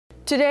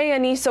Today,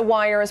 Anissa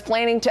Weier is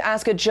planning to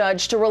ask a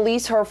judge to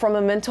release her from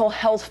a mental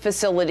health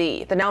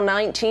facility. The now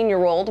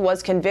 19-year-old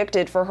was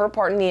convicted for her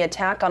part in the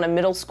attack on a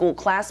middle school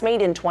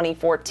classmate in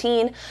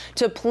 2014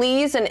 to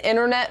please an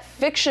internet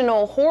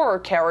fictional horror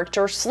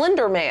character,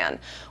 Slender Man.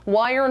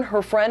 Weier and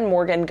her friend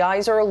Morgan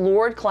Geyser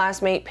lured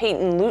classmate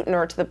Peyton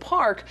Leutner to the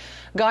park.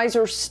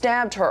 Geyser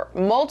stabbed her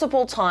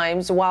multiple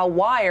times while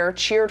Weier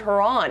cheered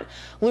her on.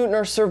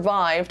 Leutner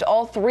survived.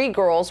 All three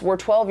girls were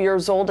 12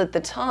 years old at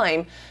the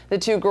time. The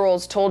two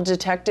girls told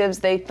detectives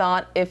they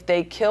thought if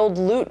they killed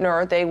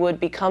Leutner, they would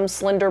become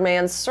Slender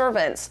Man's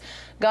servants.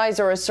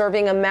 Geyser is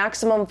serving a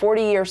maximum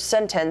 40-year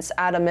sentence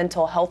at a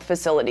mental health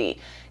facility.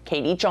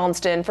 Katie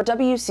Johnston for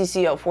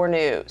WCCO 4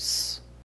 News.